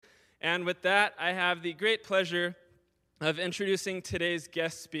And with that, I have the great pleasure of introducing today's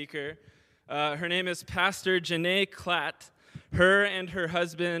guest speaker. Her name is Pastor Janae Klatt. Her and her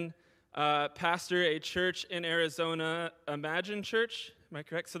husband pastor a church in Arizona, Imagine Church. Am I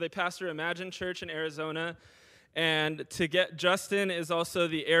correct? So they pastor Imagine Church in Arizona. And Justin is also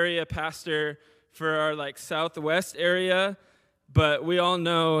the area pastor for our southwest area. But we all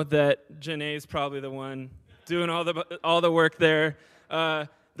know that Janae's probably the one doing all the work there.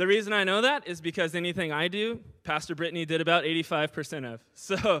 The reason I know that is because anything I do, Pastor Brittany did about 85% of.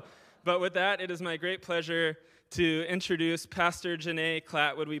 So, but with that, it is my great pleasure to introduce Pastor Janae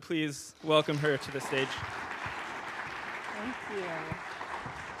Klatt. Would we please welcome her to the stage? Thank you.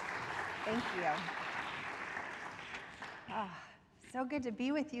 Thank you. So good to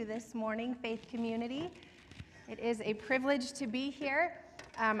be with you this morning, Faith Community. It is a privilege to be here.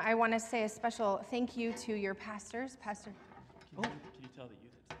 I want to say a special thank you to your pastors. Pastor. Can you tell the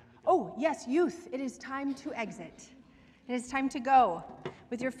youth it's time to go? Oh, yes, youth. It is time to exit. It is time to go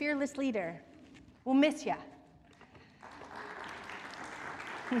with your fearless leader. We'll miss you.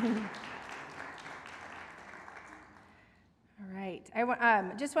 All right.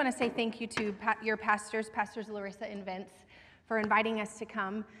 I just want to say thank you to your pastors, Pastors Larissa and Vince, for inviting us to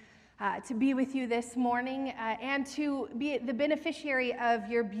come to be with you this morning and to be the beneficiary of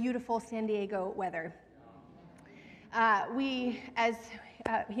your beautiful San Diego weather. We, as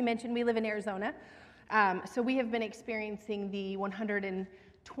he mentioned, we live in Arizona, so we have been experiencing the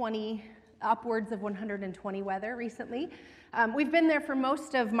 120, upwards of 120 weather recently. We've been there for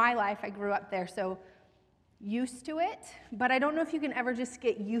most of my life. I grew up there, so used to it, but I don't know if you can ever just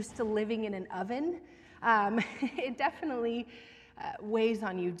get used to living in an oven. It definitely weighs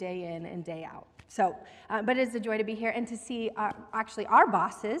on you day in and day out. So, but it is a joy to be here and to see actually our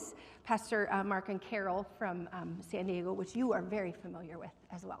bosses, Pastor Mark and Carol from San Diego, which you are very familiar with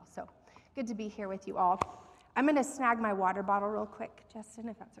as well. So good to be here with you all. I'm going to snag my water bottle real quick, Justin,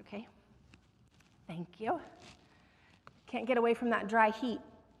 if that's okay. Thank you. Can't get away from that dry heat.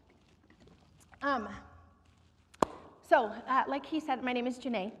 So, like he said, my name is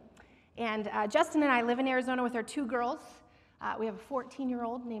Janae, and Justin and I live in Arizona with our two girls. We have a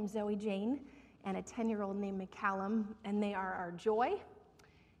 14-year-old named Zoe Jane and a 10-year-old named McCallum, and they are our joy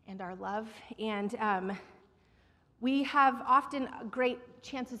and our love. And we have often great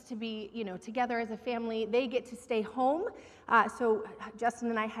chances to be, together as a family. They get to stay home, so Justin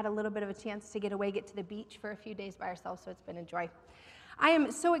and I had a little bit of a chance to get away, get to the beach for a few days by ourselves, so it's been a joy. I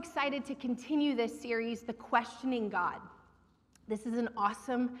am so excited to continue this series, The Questioning God. This is an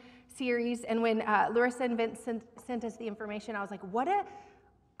awesome series, and when Larissa and Vince sent us the information, I was like, what a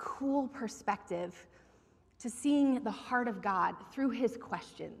cool perspective to seeing the heart of God through his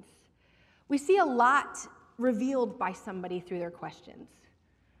questions. We see a lot revealed by somebody through their questions,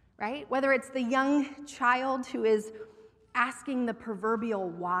 right? Whether it's the young child who is asking the proverbial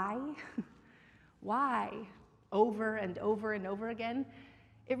why, why, over and over and over again,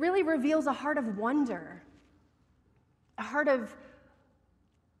 it really reveals a heart of wonder, a heart of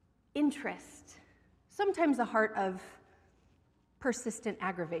interest, sometimes a heart of persistent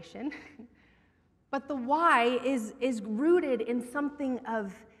aggravation. But the why is rooted in something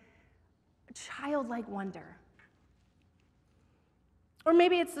of childlike wonder. Or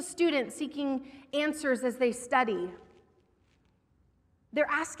maybe it's the student seeking answers as they study. They're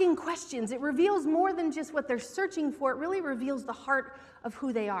asking questions. It reveals more than just what they're searching for. It really reveals the heart of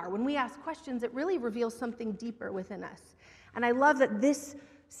who they are. When we ask questions, it really reveals something deeper within us. And I love that this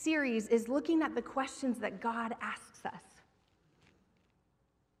series is looking at the questions that God asks us,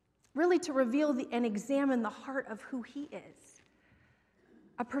 really to reveal and examine the heart of who he is,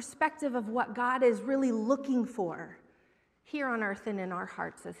 a perspective of what God is really looking for here on earth and in our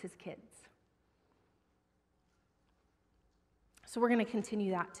hearts as his kids. So we're going to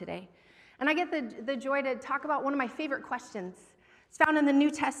continue that today. And I get the joy to talk about one of my favorite questions. It's found in the New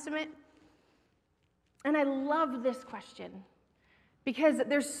Testament. And I love this question because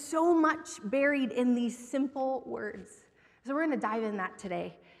there's so much buried in these simple words. So we're going to dive in that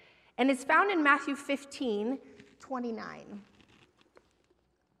today. And it's found in Matthew 15:29.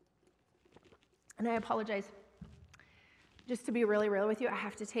 And I apologize. Just to be really real with you, I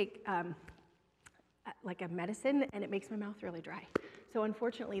have to take like a medicine, and it makes my mouth really dry. So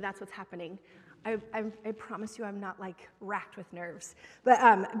unfortunately, that's what's happening. I promise you I'm not like racked with nerves.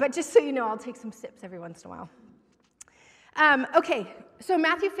 But just so you know, I'll take some sips every once in a while. Okay, so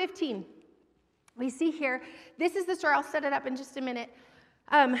Matthew 15. We see here, this is the story. I'll set it up in just a minute.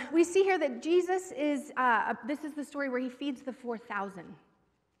 We see here that Jesus is, this is the story where he feeds the 4,000.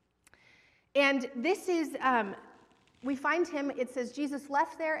 And this is we find him, it says, Jesus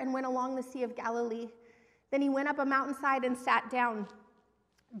left there and went along the Sea of Galilee. Then he went up a mountainside and sat down.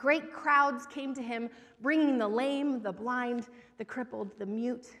 Great crowds came to him, bringing the lame, the blind, the crippled, the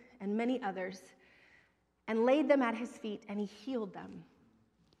mute, and many others, and laid them at his feet, and he healed them.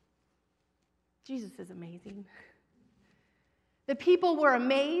 Jesus is amazing. The people were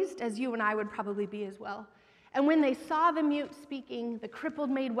amazed, as you and I would probably be as well. And when they saw the mute speaking, the crippled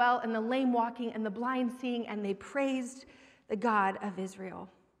made well, and the lame walking, and the blind seeing, and they praised the God of Israel.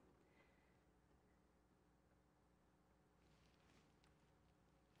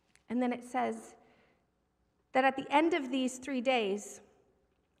 And then it says that at the end of these 3 days,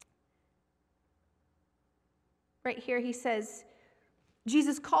 right here he says,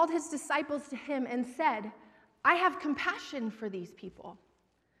 Jesus called his disciples to him and said, I have compassion for these people.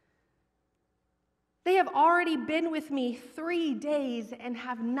 They have already been with me 3 days and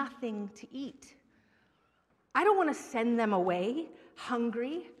have nothing to eat. I don't want to send them away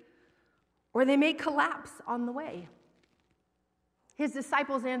hungry, or they may collapse on the way. His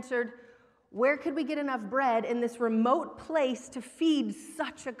disciples answered, where could we get enough bread in this remote place to feed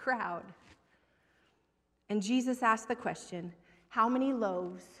such a crowd? And Jesus asked the question, how many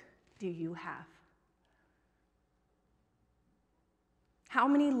loaves do you have? How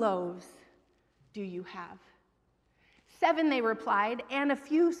many loaves do you have? 7, they replied, and a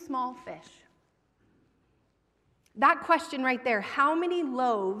few small fish. That question right there, how many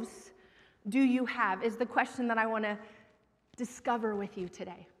loaves do you have, is the question that I want to discover with you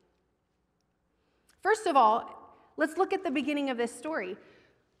today. First of all, let's look at the beginning of this story.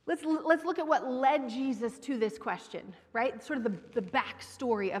 Let's look at what led Jesus to this question, right? Sort of the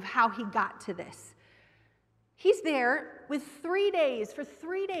backstory of how he got to this. He's there with 3 days, for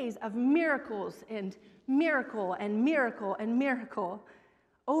 3 days of miracles and miracle and miracle and miracle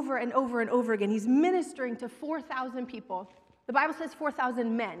over and over and over again. He's ministering to 4,000 people. The Bible says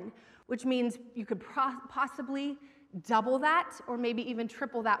 4,000 men, which means you could possibly double that or maybe even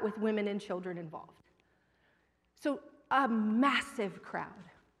triple that with women and children involved. So a massive crowd.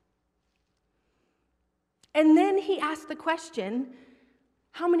 And then he asked the question,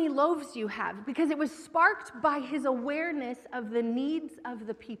 how many loaves do you have? Because it was sparked by his awareness of the needs of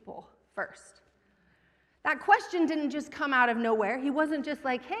the people first. That question didn't just come out of nowhere. He wasn't just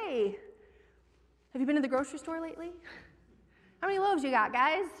like, hey, have you been to the grocery store lately? How many loaves you got,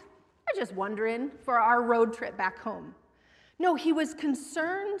 guys? I'm just wondering for our road trip back home. No, he was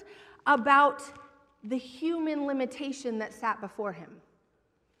concerned about the human limitation that sat before him.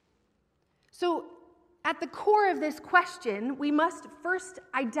 So at the core of this question, we must first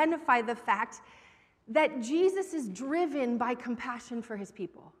identify the fact that Jesus is driven by compassion for his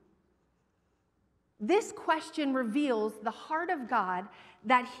people. This question reveals the heart of God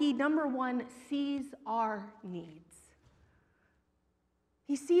that he, number one, sees our needs.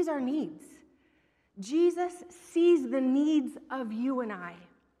 He sees our needs. Jesus sees the needs of you and I.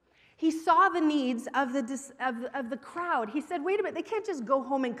 He saw the needs of the crowd. He said, wait a minute, they can't just go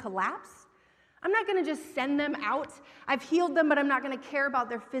home and collapse. I'm not going to just send them out. I've healed them, but I'm not going to care about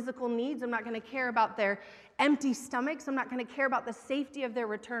their physical needs. I'm not going to care about their empty stomachs. I'm not going to care about the safety of their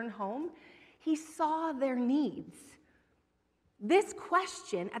return home. He saw their needs. This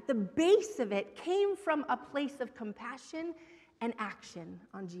question, at the base of it, came from a place of compassion and action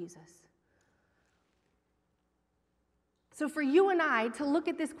on Jesus. So for you and I to look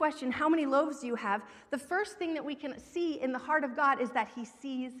at this question, how many loaves do you have? The first thing that we can see in the heart of God is that he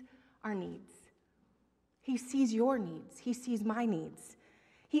sees our needs. He sees your needs. He sees my needs.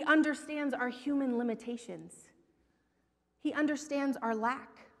 He understands our human limitations. He understands our lack.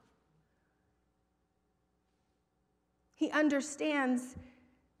 He understands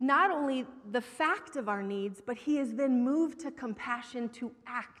not only the fact of our needs, but he has then moved to compassion to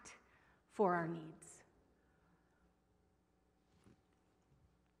act for our needs.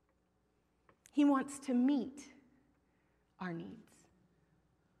 He wants to meet our needs.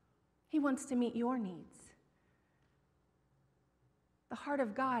 He wants to meet your needs. The heart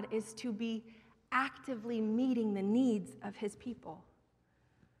of God is to be actively meeting the needs of his people.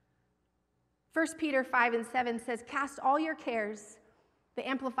 1 Peter 5:7 says, cast all your cares. The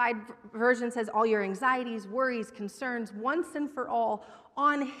Amplified Version says, all your anxieties, worries, concerns, once and for all,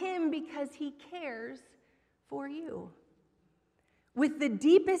 on him because he cares for you. With the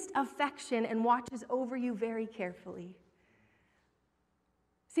deepest affection and watches over you very carefully.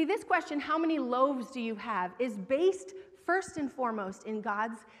 See, this question, how many loaves do you have, is based first and foremost in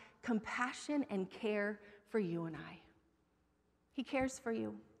God's compassion and care for you and I. He cares for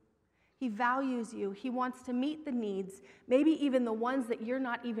you. He values you. He wants to meet the needs, maybe even the ones that you're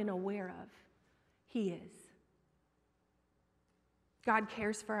not even aware of. He is. God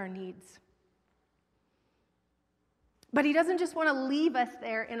cares for our needs. But he doesn't just want to leave us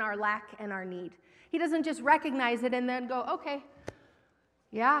there in our lack and our need. He doesn't just recognize it and then go, okay,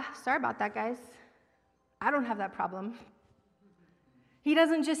 yeah, sorry about that, guys. I don't have that problem. He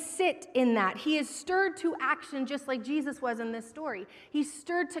doesn't just sit in that. He is stirred to action just like Jesus was in this story. He's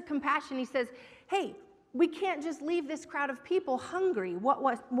stirred to compassion. He says, hey, we can't just leave this crowd of people hungry.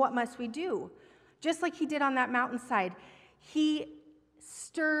 What must we do? Just like he did on that mountainside, he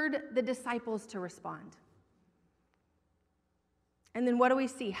stirred the disciples to respond. And then what do we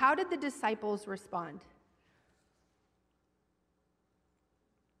see? How did the disciples respond?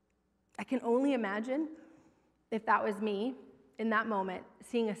 I can only imagine if that was me in that moment,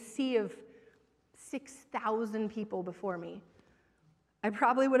 seeing a sea of 6,000 people before me. I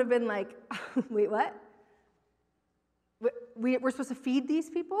probably would have been like, wait, what? We're supposed to feed these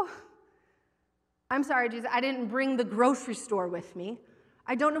people? I'm sorry, Jesus, I didn't bring the grocery store with me.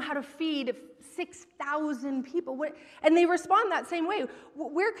 I don't know how to feed 6,000 people. And they respond that same way.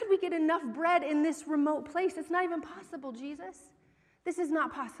 Where could we get enough bread in this remote place? It's not even possible, Jesus. This is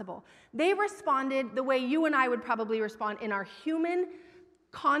not possible. They responded the way you and I would probably respond in our human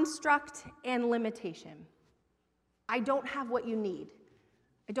construct and limitation. I don't have what you need.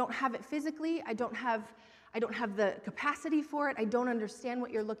 I don't have it physically. I don't have the capacity for it. I don't understand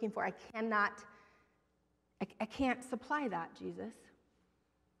what you're looking for. I can't supply that, Jesus.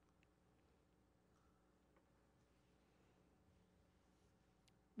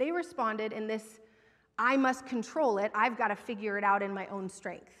 They responded in this, I must control it. I've got to figure it out in my own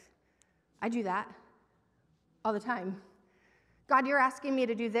strength. I do that all the time. God, you're asking me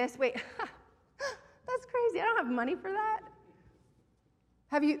to do this. Wait, that's crazy. I don't have money for that.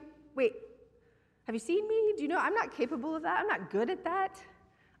 Have you seen me? Do you know I'm not capable of that? I'm not good at that.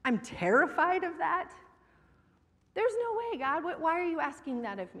 I'm terrified of that. There's no way, God. Why are you asking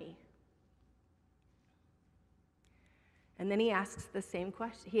that of me? And then he asks the same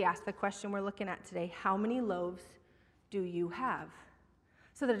question. He asked the question we're looking at today. How many loaves do you have?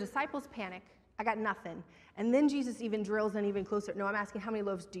 So the disciples panic. I got nothing. And then Jesus even drills in even closer. No, I'm asking, how many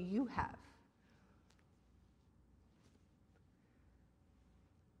loaves do you have?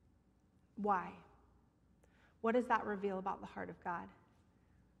 Why? What does that reveal about the heart of God?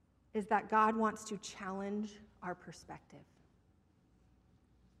 Is that God wants to challenge our perspective.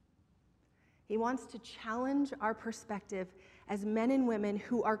 He wants to challenge our perspective as men and women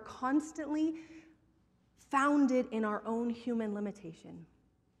who are constantly founded in our own human limitation.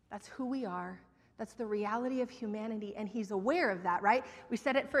 That's who we are. That's the reality of humanity, and he's aware of that, right? We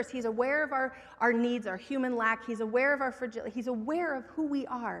said it first. He's aware of our needs, our human lack. He's aware of our fragility. He's aware of who we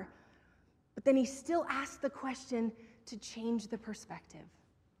are. But then he still asks the question to change the perspective.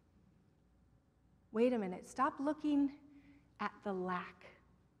 Wait a minute. Stop looking at the lack.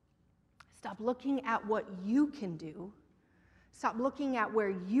 Stop looking at what you can do. Stop looking at where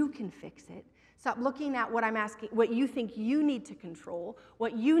you can fix it. Stop looking at what I'm asking, what you think you need to control,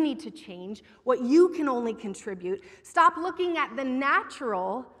 what you need to change, what you can only contribute. Stop looking at the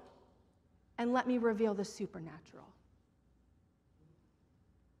natural and let me reveal the supernatural.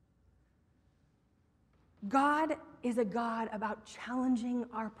 God is a God about challenging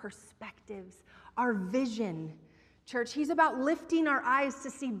our perspectives, our vision. Church, he's about lifting our eyes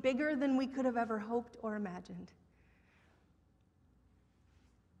to see bigger than we could have ever hoped or imagined.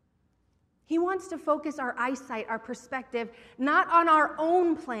 He wants to focus our eyesight, our perspective, not on our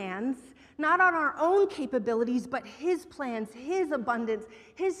own plans, not on our own capabilities, but his plans, his abundance,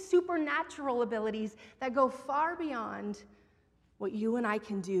 his supernatural abilities that go far beyond what you and I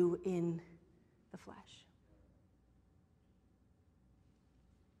can do in the flesh.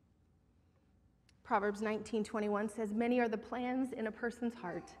 Proverbs 19:21 says, many are the plans in a person's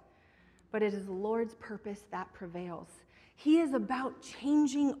heart, but it is the Lord's purpose that prevails. He is about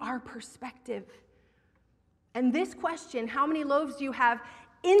changing our perspective. And this question, how many loaves do you have,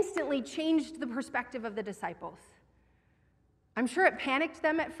 instantly changed the perspective of the disciples. I'm sure it panicked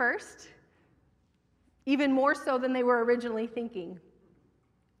them at first, even more so than they were originally thinking.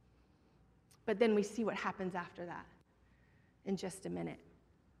 But then we see what happens after that in just a minute.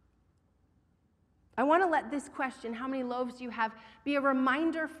 I want to let this question, how many loaves do you have, be a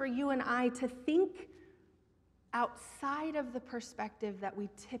reminder for you and I to think outside of the perspective that we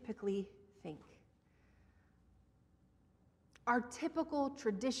typically think. Our typical,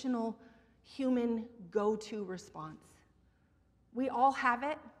 traditional, human go-to response. We all have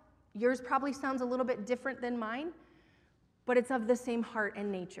it. Yours probably sounds a little bit different than mine, but it's of the same heart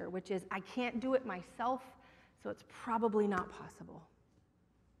and nature, which is, I can't do it myself, so it's probably not possible.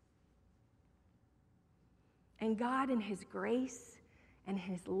 And God, in his grace and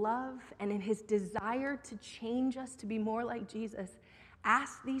his love and in his desire to change us to be more like Jesus,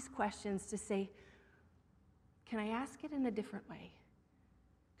 ask these questions to say, can I ask it in a different way?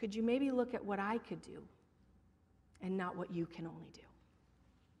 Could you maybe look at what I could do and not what you can only do?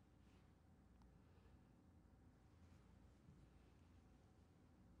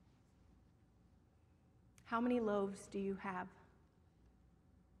 How many loaves do you have?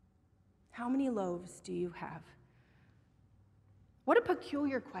 How many loaves do you have? What a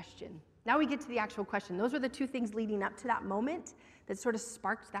peculiar question. Now we get to the actual question. Those were the two things leading up to that moment that sort of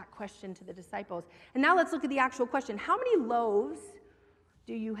sparked that question to the disciples. And now let's look at the actual question. How many loaves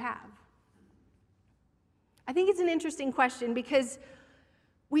do you have? I think it's an interesting question because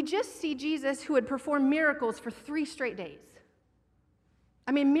we just see Jesus who had performed miracles for 3 straight days.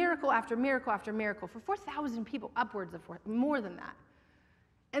 I mean, miracle after miracle after miracle for 4,000 people, upwards of more than that.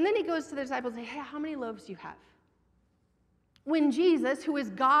 And then he goes to the disciples and says, hey, how many loaves do you have? When Jesus, who is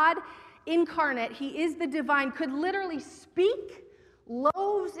God incarnate, he is the divine, could literally speak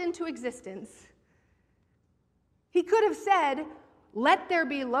loaves into existence. He could have said, let there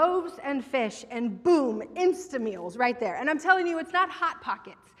be loaves and fish, and boom, insta-meals right there. And I'm telling you, it's not Hot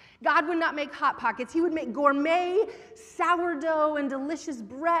Pockets. God would not make Hot Pockets. He would make gourmet sourdough and delicious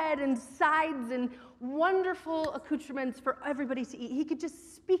bread and sides and wonderful accoutrements for everybody to eat. He could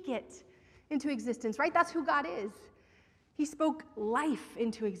just speak it into existence, right? That's who God is. He spoke life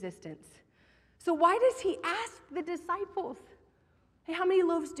into existence. So why does he ask the disciples, hey, how many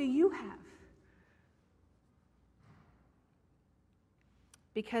loaves do you have?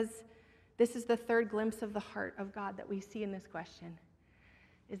 Because this is the third glimpse of the heart of God that we see in this question,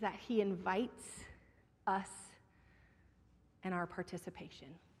 is that he invites us and our participation.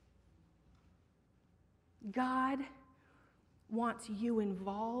 God wants you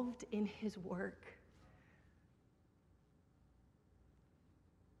involved in his work.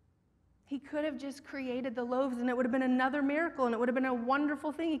 He could have just created the loaves and it would have been another miracle and it would have been a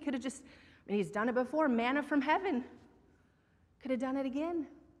wonderful thing. He could have just, he's done it before, manna from heaven. Could have done it again.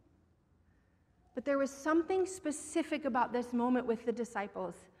 But there was something specific about this moment with the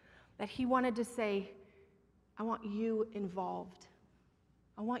disciples that he wanted to say, I want you involved.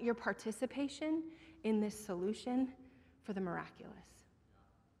 I want your participation in this solution for the miraculous.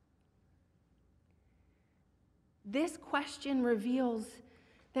 This question reveals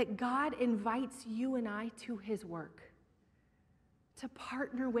that God invites you and I to his work, to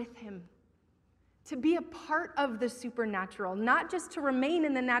partner with him, to be a part of the supernatural, not just to remain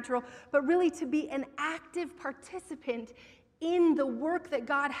in the natural, but really to be an active participant in the work that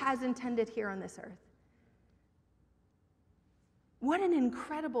God has intended here on this earth. What an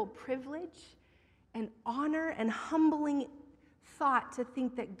incredible privilege and honor and humbling thought to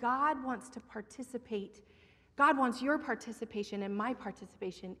think that God wants to participate. God wants your participation and my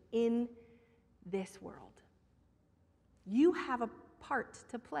participation in this world. You have a part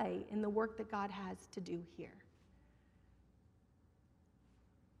to play in the work that God has to do here.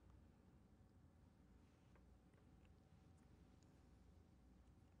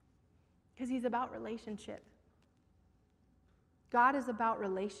 Because he's about relationship. God is about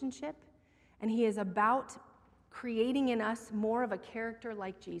relationship, and he is about creating in us more of a character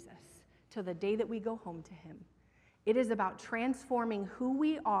like Jesus till the day that we go home to him. It is about transforming who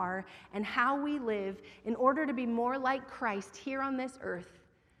we are and how we live in order to be more like Christ here on this earth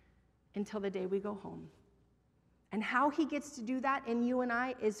until the day we go home. And how he gets to do that in you and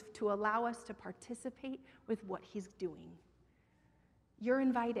I is to allow us to participate with what he's doing. You're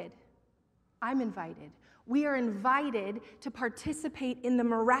invited. I'm invited. We are invited to participate in the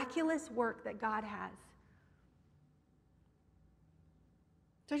miraculous work that God has.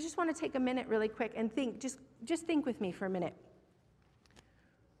 So I just want to take a minute really quick and think, just think with me for a minute.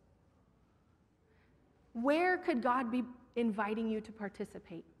 Where could God be inviting you to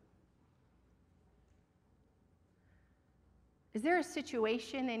participate? Is there a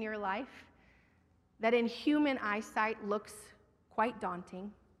situation in your life that in human eyesight looks quite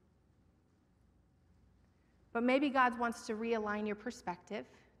daunting? But maybe God wants to realign your perspective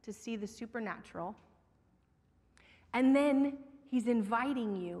to see the supernatural. And then he's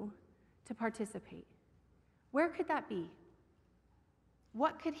inviting you to participate. Where could that be?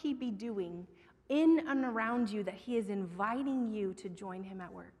 What could he be doing in and around you that he is inviting you to join him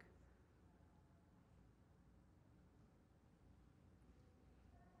at work?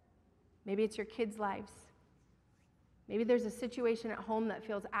 Maybe it's your kids' lives. Maybe there's a situation at home that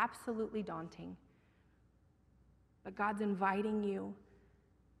feels absolutely daunting. But God's inviting you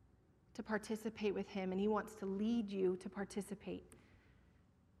to participate with him, and he wants to lead you to participate.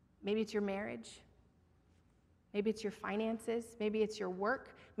 Maybe it's your marriage. Maybe it's your finances. Maybe it's your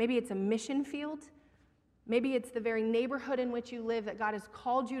work. Maybe it's a mission field. Maybe it's the very neighborhood in which you live that God has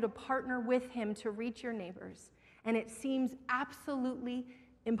called you to partner with him to reach your neighbors. And it seems absolutely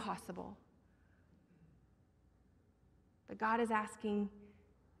impossible. But God is asking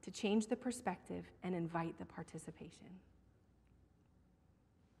to change the perspective and invite the participation.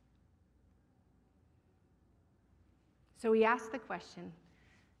 So he asked the question,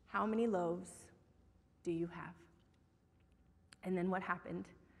 how many loaves do you have? And then what happened?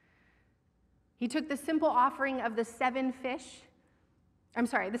 He took the simple offering of the 7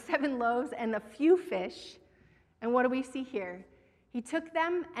 loaves and a few fish, and what do we see here? He took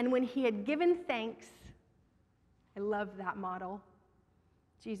them, and when he had given thanks, I love that model.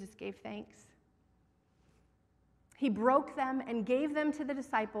 Jesus gave thanks. He broke them and gave them to the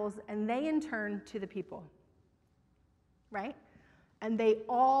disciples, and they in turn to the people. Right? And they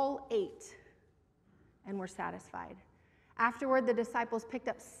all ate and were satisfied. Afterward, the disciples picked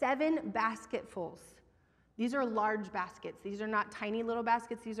up 7 basketfuls. These are large baskets. These are not tiny little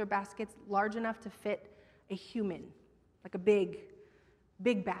baskets. These are baskets large enough to fit a human, like a big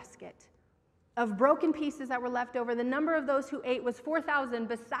basket, of broken pieces that were left over. The number of those who ate was 4,000,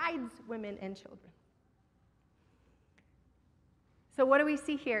 besides women and children. So what do we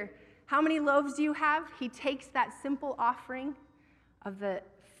see here? How many loaves do you have? He takes that simple offering of the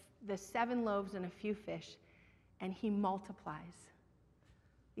 7 loaves and a few fish, and he multiplies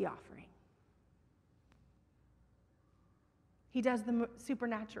the offering. He does the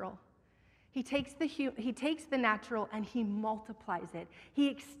supernatural. He takes the natural and he multiplies it. He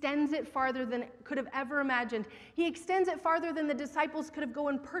extends it farther than could have ever imagined. He extends it farther than the disciples could have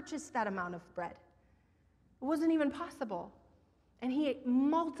gone and purchased that amount of bread. It wasn't even possible. And he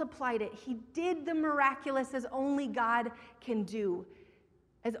multiplied it. He did the miraculous as only God can do,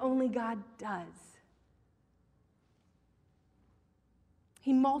 as only God does.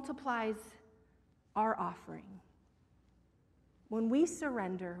 He multiplies our offering. When we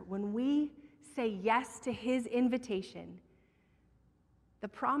surrender, when we say yes to his invitation, the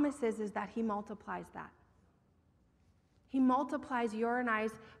promise is that he multiplies that. He multiplies your and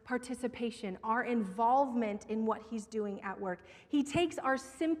I's participation, our involvement in what he's doing at work. He takes our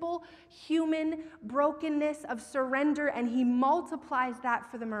simple human brokenness of surrender and he multiplies that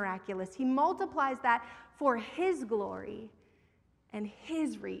for the miraculous. He multiplies that for his glory and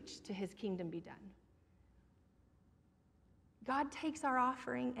his reach to his kingdom be done. God takes our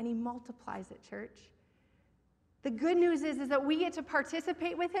offering and he multiplies it, church. The good news is that we get to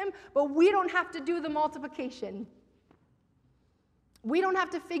participate with him, but we don't have to do the multiplication. We don't have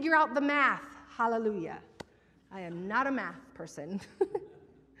to figure out the math. Hallelujah. I am not a math person.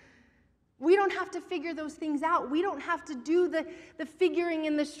 We don't have to figure those things out. We don't have to do the figuring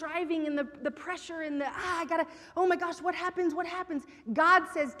and the striving and the pressure and oh my gosh, what happens? God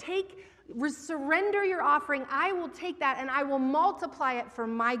says, surrender your offering. I will take that and I will multiply it for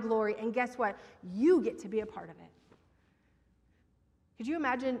my glory. And guess what? You get to be a part of it. Could you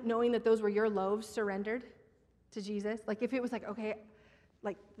imagine knowing that those were your loaves surrendered to Jesus? Like if it was like, okay,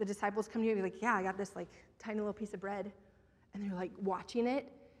 like the disciples come to you and be like, yeah, I got this like tiny little piece of bread. And they're like watching it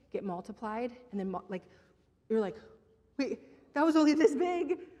get multiplied. And then you're like, wait, that was only this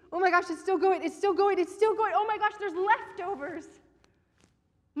big. Oh my gosh, it's still going. Oh my gosh, there's leftovers.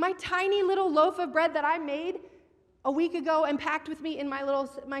 My tiny little loaf of bread that I made a week ago and packed with me in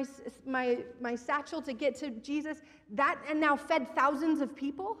my satchel to get to Jesus, that and now fed thousands of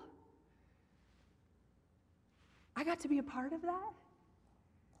people. I got to be a part of that.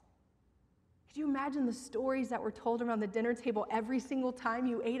 Could you imagine the stories that were told around the dinner table every single time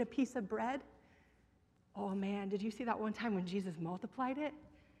you ate a piece of bread? Oh man, did you see that one time when Jesus multiplied it?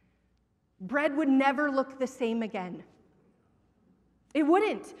 Bread would never look the same again. It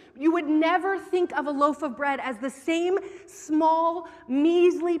wouldn't. You would never think of a loaf of bread as the same small,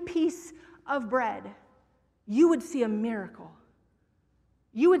 measly piece of bread. You would see a miracle.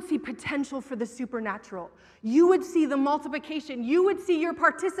 You would see potential for the supernatural. You would see the multiplication. You would see your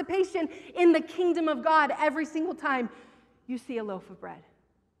participation in the kingdom of God every single time you see a loaf of bread.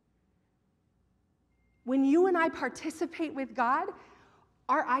 When you and I participate with God,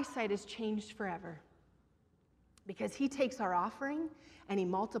 our eyesight is changed forever. Because he takes our offering and he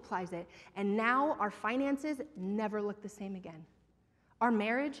multiplies it. And now our finances never look the same again. Our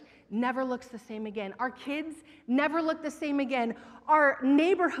marriage never looks the same again. Our kids never look the same again. Our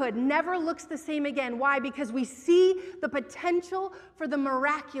neighborhood never looks the same again. Why? Because we see the potential for the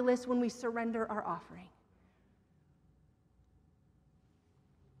miraculous when we surrender our offering.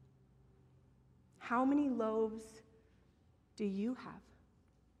 How many loaves do you have?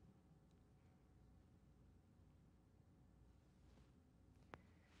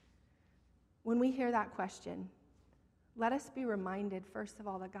 when we hear that question, let us be reminded, first of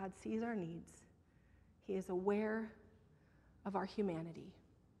all, that God sees our needs. He is aware of our humanity.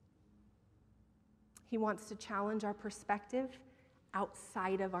 He wants to challenge our perspective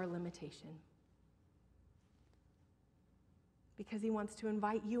outside of our limitation. Because he wants to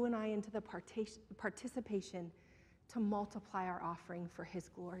invite you and I into the participation to multiply our offering for his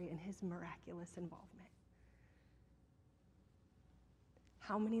glory and his miraculous involvement.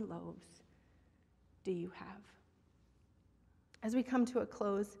 How many loaves do you have? As we come to a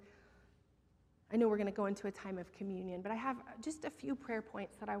close, I know we're going to go into a time of communion, but I have just a few prayer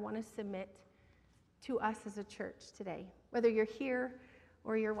points that I want to submit to us as a church today, whether you're here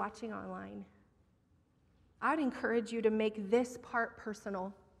or you're watching online. I would encourage you to make this part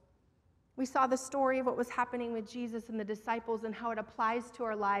personal. We saw the story of what was happening with Jesus and the disciples and how it applies to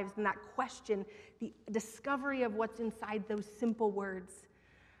our lives, and that question, the discovery of what's inside those simple words.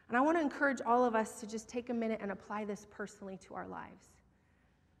 And I want to encourage all of us to just take a minute and apply this personally to our lives.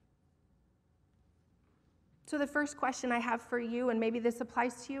 So the first question I have for you, and maybe this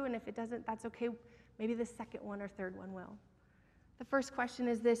applies to you, and if it doesn't, that's okay. Maybe the second one or third one will. The first question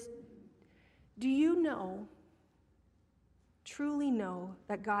is this: do you know, truly know,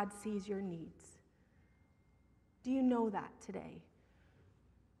 that God sees your needs? Do you know that today?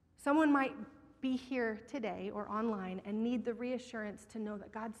 Someone might be here today or online and need the reassurance to know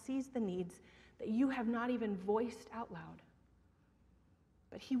that God sees the needs that you have not even voiced out loud.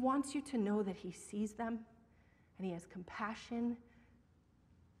 But he wants you to know that he sees them and he has compassion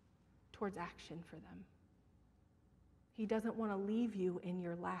towards action for them. He doesn't want to leave you in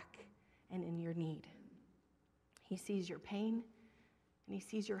your lack and in your need. He sees your pain and he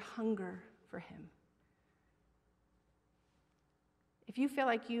sees your hunger for him. If you feel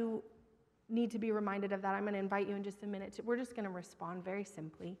like you need to be reminded of that, I'm going to invite you in just a minute. We're just going to respond very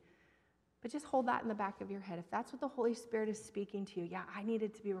simply. But just hold that in the back of your head. If that's what the Holy Spirit is speaking to you, yeah, I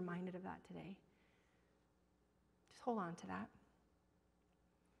needed to be reminded of that today. Just hold on to that.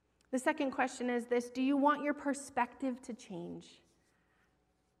 The second question is this: do you want your perspective to change?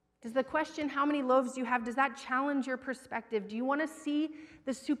 Does the question, how many loaves do you have, does that challenge your perspective? Do you want to see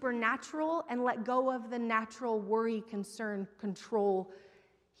the supernatural and let go of the natural worry, concern, control,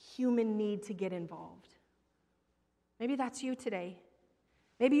 human need to get involved? Maybe that's you today.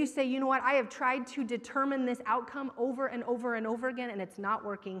 Maybe you say, you know what, I have tried to determine this outcome over and over and over again, and it's not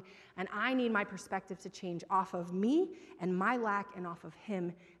working, and I need my perspective to change off of me and my lack and off of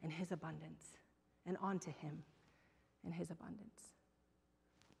him and his abundance, and onto him and his abundance.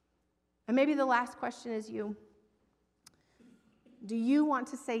 And maybe the last question is you. Do you want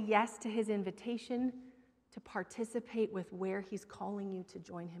to say yes to his invitation to participate with where he's calling you to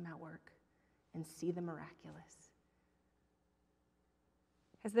join him at work and see the miraculous?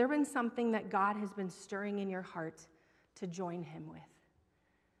 Has there been something that God has been stirring in your heart to join him with?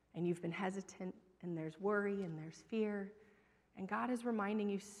 And you've been hesitant, and there's worry, and there's fear, and God is reminding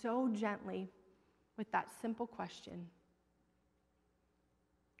you so gently with that simple question: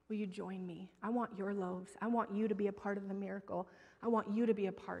 will you join me? I want your loaves. I want you to be a part of the miracle. I want you to be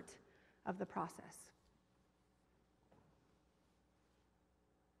a part of the process.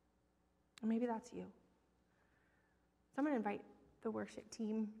 Or maybe that's you. So I'm going to invite the worship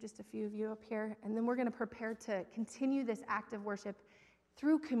team, just a few of you up here, and then we're going to prepare to continue this act of worship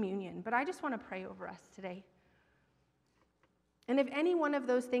through communion. But I just want to pray over us today. And if any one of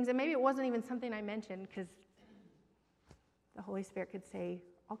those things, and maybe it wasn't even something I mentioned, because the Holy Spirit could say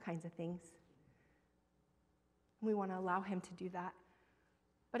all kinds of things. We want to allow him to do that.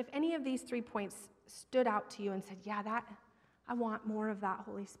 But if any of these 3 points stood out to you and said, yeah, I want more of that,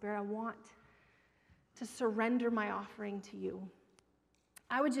 Holy Spirit. I want to surrender my offering to you.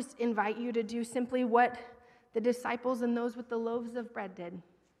 I would just invite you to do simply what the disciples and those with the loaves of bread did.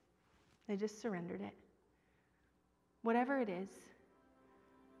 They just surrendered it. Whatever it is,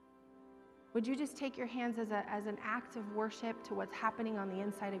 would you just take your hands as an act of worship to what's happening on the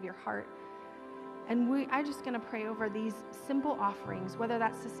inside of your heart? And I'm just going to pray over these simple offerings, whether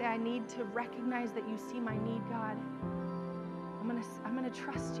that's to say, I need to recognize that you see my need, God. I'm going to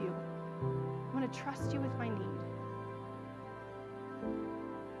trust you. I'm going to trust you with my need.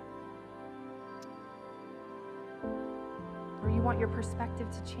 Or you want your perspective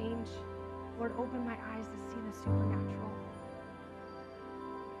to change. Lord, open my eyes to see the supernatural.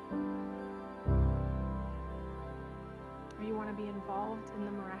 Or you want to be involved in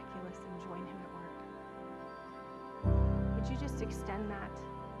the miraculous and join him at work. Would you just extend that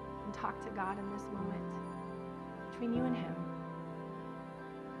and talk to God in this moment between you and him?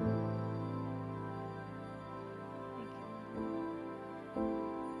 Thank you.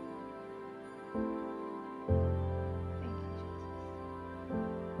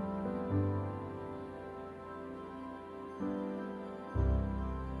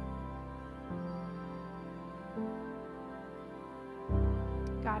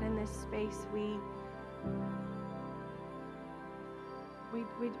 God, in this space, we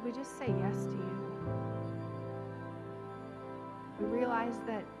just say yes to you. We realize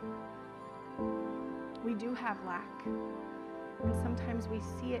that we do have lack, and sometimes we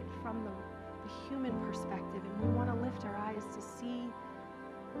see it from the human perspective, and we want to lift our eyes to see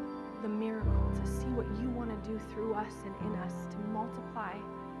the miracle, to see what you want to do through us and in us to multiply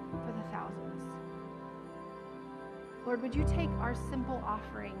for the thousands. Lord, would you take our simple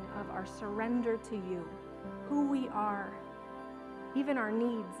offering of our surrender to you, who we are, even our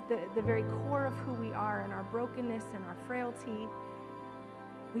needs, the very core of who we are and our brokenness and our frailty.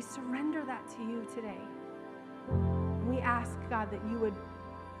 We surrender that to you today. We ask, God, that you would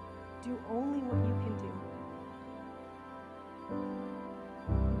do only what you can do.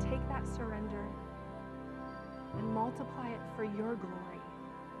 And take that surrender and multiply it for your glory,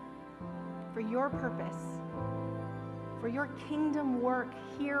 for your purpose, for your kingdom work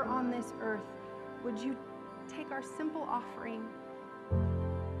here on this earth. Would you take our simple offering,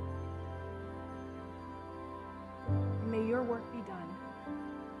 and may your work be done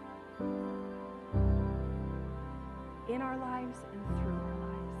in our lives and through our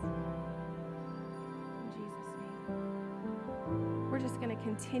lives. In Jesus' name. We're just going to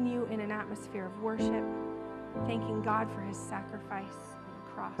continue in an atmosphere of worship, thanking God for his sacrifice on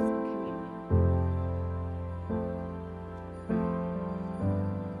the cross and communion.